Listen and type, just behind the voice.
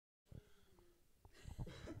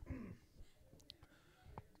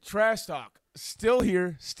Trash Talk. Still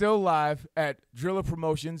here, still live at Driller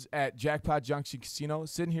Promotions at Jackpot Junction Casino.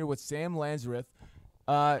 Sitting here with Sam Lanzrath.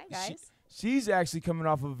 Hi, guys. She's actually coming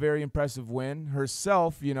off of a very impressive win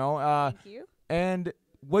herself, you know. Thank you. And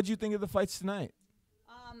what'd you think of the fights tonight?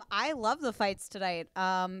 I love the fights tonight.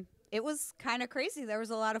 It was kind of crazy. There was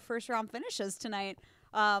a lot of first-round finishes tonight.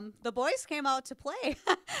 The boys came out to play.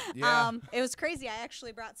 Yeah. It was crazy. I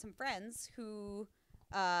actually brought some friends who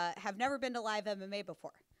have never been to live MMA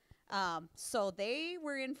before. So they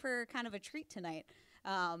were in for kind of a treat tonight.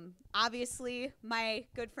 Obviously, my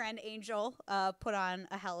good friend Angel put on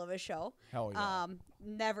a hell of a show. Hell yeah.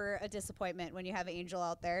 Never a disappointment when you have Angel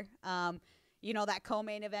out there. You know, that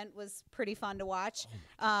co-main event was pretty fun to watch.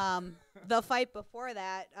 The fight before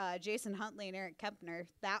that, Jason Huntley and Eric Kempner,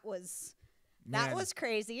 that was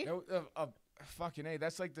crazy. Fucking A.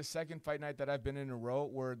 That's like the second fight night that I've been in a row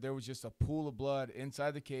where there was just a pool of blood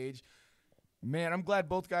inside the cage. Man, I'm glad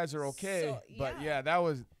both guys are okay. But yeah, that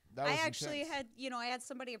was I actually intense. I had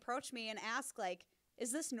somebody approach me and ask, like,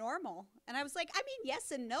 is this normal? And I was like, I mean,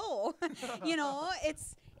 yes and no. You know,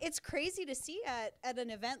 it's crazy to see at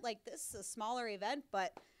an event like this, a smaller event,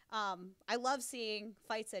 but I love seeing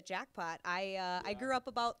fights at Jackpot. I grew up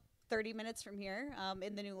about 30 minutes from here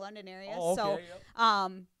in the New London area. Oh, okay,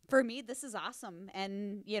 so for me, this is awesome.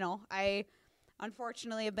 And, you know, I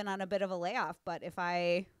unfortunately have been on a bit of a layoff, but if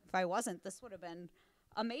I wasn't, this would have been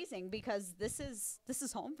amazing because this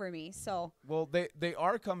is home for me. So well, they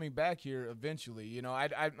are coming back here eventually. You know,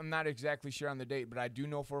 I'm not exactly sure on the date, but I do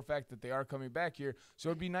know for a fact that they are coming back here. So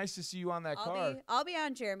it'd be nice to see you on that card. I'll be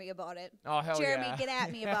on Jeremy about it. Oh hell Jeremy, yeah! get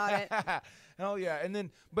at me about it. Hell yeah! And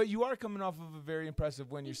then, but you are coming off of a very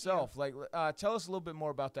impressive win yourself. Like, tell us a little bit more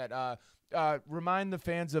about that. Remind the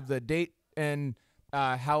fans of the date and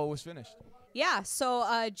how it was finished. Yeah.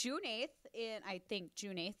 So June 8th.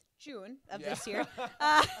 June of this year,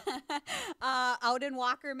 out in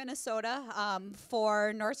Walker, Minnesota,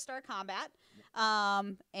 for North Star Combat.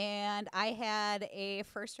 And I had a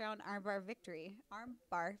first-round armbar victory.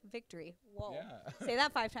 Whoa. Yeah. Say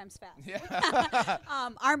that 5 times fast. Yeah.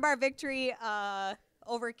 Armbar victory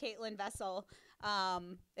over Caitlin Vessel.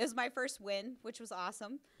 It was my first win, which was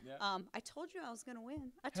awesome. Yeah. I told you I was going to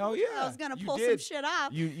win. I told you I was going to pull some shit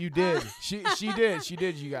off. You did. She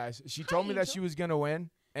did, you guys. She told me that she was going to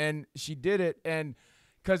win. And she did it, and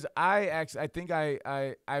because I think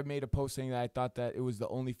I made a post saying that I thought that it was the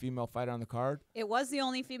only female fight on the card. It was the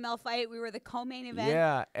only female fight. We were the co-main event.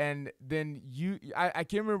 Yeah, and then I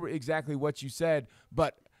can't remember exactly what you said,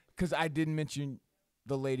 but because I didn't mention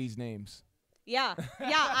the ladies' names. Yeah,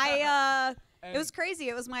 it was crazy.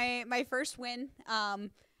 It was my first win,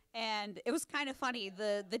 and it was kind of funny.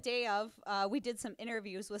 The day of, we did some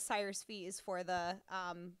interviews with Cyrus Fees for the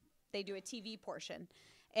they do a TV portion.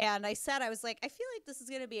 And I was like, I feel like this is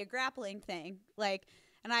going to be a grappling thing. Like,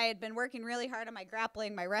 and I had been working really hard on my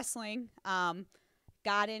grappling, my wrestling.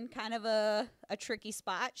 Got in kind of a tricky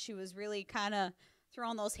spot. She was really kind of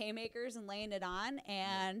throwing those haymakers and laying it on,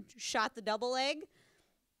 and shot the double leg,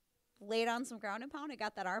 laid on some ground and pound, and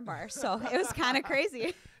got that arm bar. So it was kind of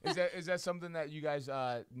crazy. Is that something that you guys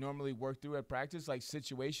normally work through at practice, like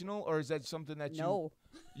situational, or is that something that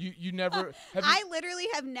you never? I literally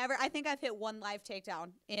have never. I think I've hit one live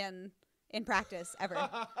takedown in practice ever.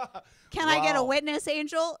 Can I get a witness,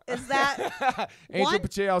 Angel? Is that Angel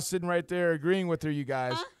Pacheco sitting right there agreeing with her? You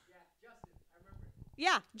guys. Huh?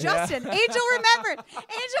 Yeah, Justin. Yeah. Angel remembered.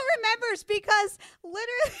 Angel remembers because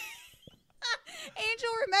literally. Angel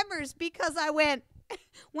remembers because I went,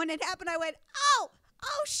 when it happened, I went, oh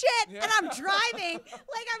shit. Yeah. And I'm driving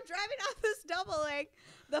off this double leg.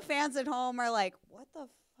 The fans at home are like, what the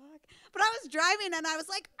fuck? But I was driving and I was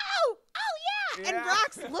like, oh yeah. And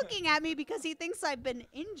Brock's looking at me because he thinks I've been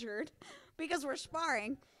injured because we're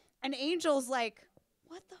sparring. And Angel's like,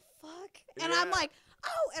 what the fuck? And I'm like,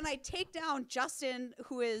 oh, and I take down Justin,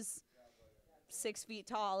 who is 6 feet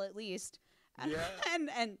tall at least. And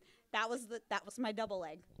that was my double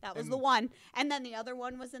leg. That was the one. And then the other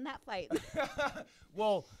one was in that fight.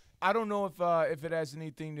 Well, I don't know if it has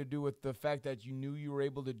anything to do with the fact that you knew you were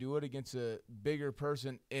able to do it against a bigger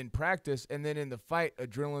person in practice, and then in the fight,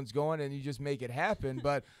 adrenaline's going, and you just make it happen.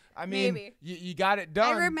 But I mean, maybe. You got it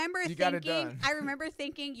done. I remember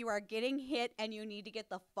thinking you are getting hit, and you need to get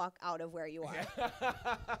the fuck out of where you are.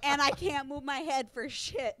 And I can't move my head for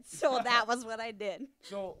shit. So that was what I did.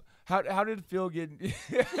 So. How did it feel getting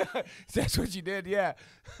 – that's what you did, yeah.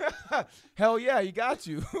 Hell yeah, you got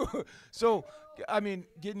to. So, I mean,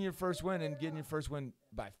 getting your first win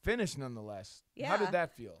by finish nonetheless. Yeah. How did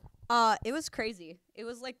that feel? It was crazy. It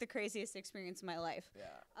was like the craziest experience of my life. Yeah.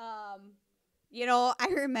 You know, I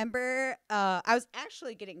remember I was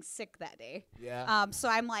actually getting sick that day. Yeah. So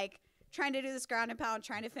I'm like trying to do this ground and pound,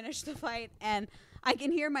 trying to finish the fight, and I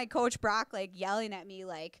can hear my coach Brock like yelling at me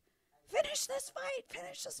like, finish this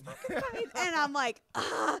fucking fight. And I'm like,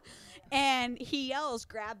 ah. And he yells,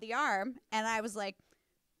 grab the arm. And I was like,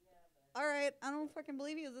 all right, I don't fucking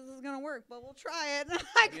believe you. This is going to work, but we'll try it.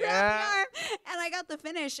 I grabbed the arm and I got the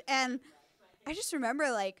finish. And I just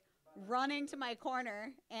remember like running to my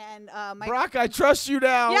corner and my Brock, I trust you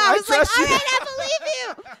now. Yeah, I was like, trust all you right, I believe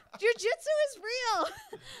you. Jiu-jitsu is real.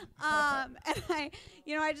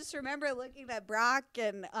 And I just remember looking at Brock,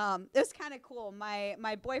 and it was kind of cool.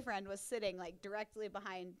 My boyfriend was sitting like directly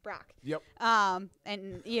behind Brock. Yep.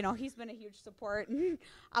 And he's been a huge support. And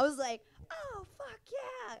I was like, oh fuck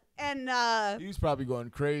yeah. And he was probably going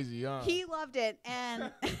crazy, huh? he loved it.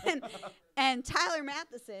 And Tyler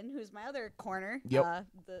Matheson, who's my other corner, Yep.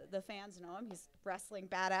 The fans know him. He's wrestling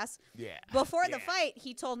badass. Yeah. Before the fight,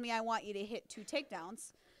 he told me, I want you to hit 2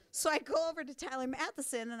 takedowns. So I go over to Tyler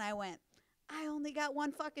Matheson, and I went, I only got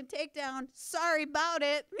 1 fucking takedown. Sorry about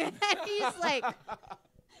it. And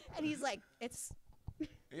he's like, it's.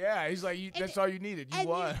 Yeah, he's like, that's all you needed. You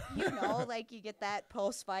won. Like you get that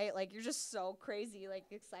post-fight, like you're just so crazy, like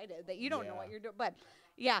excited that you don't know what you're doing. But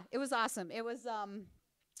yeah, it was awesome. It was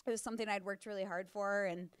something I'd worked really hard for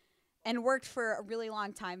and worked for a really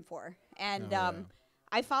long time for. And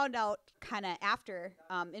I found out kind of after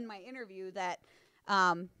in my interview that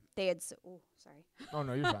they had sorry. Oh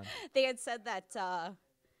no, you're fine. They had said that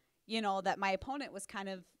that my opponent was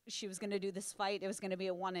she was going to do this fight. It was going to be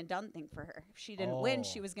a one and done thing for her. If she didn't win,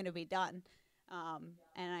 she was going to be done. And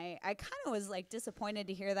I kind of was like disappointed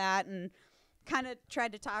to hear that, and kind of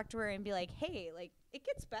tried to talk to her and be like, hey, like it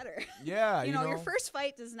gets better. Yeah. Your first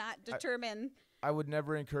fight does not determine. I would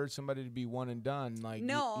never encourage somebody to be one and done. Like,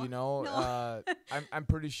 no. I'm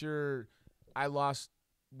pretty sure I lost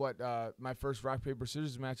my first rock, paper,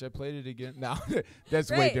 scissors match. I played it again. No, that's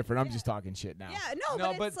way different. I'm just talking shit now.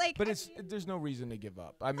 Yeah, but it's like, there's no reason to give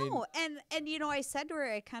up. I mean, no, and I said to her,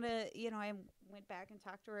 I kind of, I went back and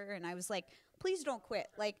talked to her, and I was like, please don't quit.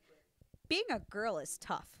 Like, being a girl is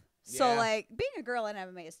tough. So like, being a girl in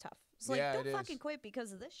MMA is tough. So like, don't fucking quit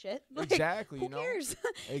because of this shit. Like, exactly. Who cares?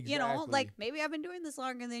 Exactly. Like maybe I've been doing this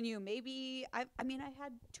longer than you. Maybe I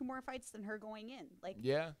had 2 more fights than her going in. Like,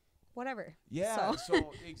 whatever. Yeah.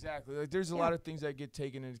 So exactly. Like, there's a lot of things that get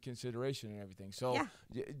taken into consideration and everything. So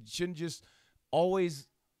it shouldn't just always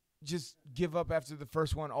just give up after the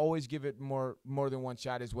first one. Always give it more than one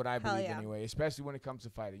shot is what I believe anyway. Especially when it comes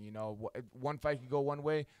to fighting. One fight can go one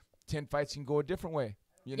way, 10 fights can go a different way.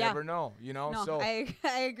 You never know. No, so I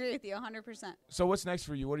agree with you 100%. So what's next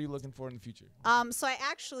for you? What are you looking for in the future? So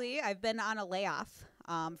I've been on a layoff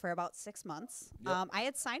for about 6 months. Yep. I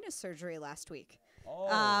had sinus surgery last week.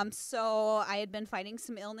 Oh. So I had been fighting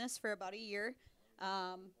some illness for about a year.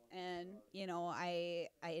 And I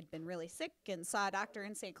had been really sick and saw a doctor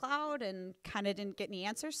in St. Cloud and kind of didn't get any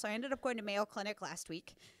answers. So I ended up going to Mayo Clinic last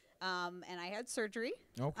week. And I had surgery.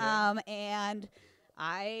 Okay. And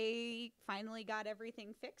I finally got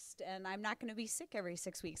everything fixed, and I'm not going to be sick every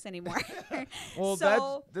 6 weeks anymore. Well,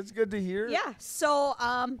 so, that's good to hear. Yeah. So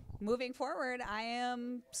moving forward, I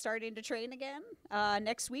am starting to train again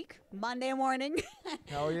next week, Monday morning.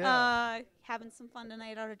 Hell yeah. Having some fun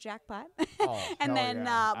tonight out of Jackpot. And then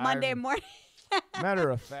Monday morning. Matter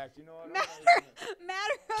of fact, you know what? Matter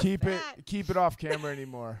of fact. Keep it off camera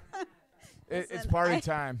anymore. It's party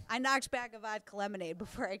time. I knocked back a vodka lemonade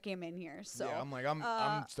before I came in here. So yeah,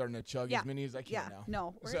 I'm starting to chug as many as I can now.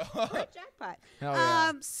 No, we're at Jackpot. Hell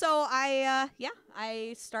yeah. So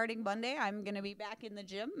I starting Monday, I'm gonna be back in the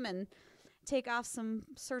gym and take off some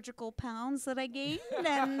surgical pounds that I gained,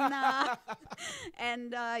 and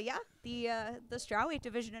the strawweight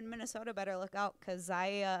division in Minnesota better look out because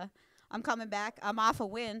I'm coming back. I'm off a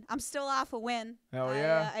win. I'm still off a win. Hell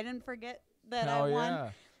yeah. I didn't forget that Hell I won. Yeah.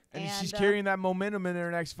 And she's carrying that momentum in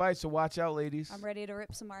her next fight, so watch out, ladies. I'm ready to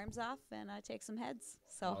rip some arms off and take some heads.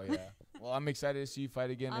 So. Oh, yeah. Well, I'm excited to see you fight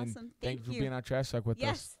again. Awesome. And thank you for being on Trash Talk with us.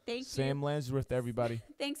 Yes, thank you. Sam Lanzrath, everybody.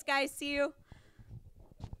 Thanks, guys. See you.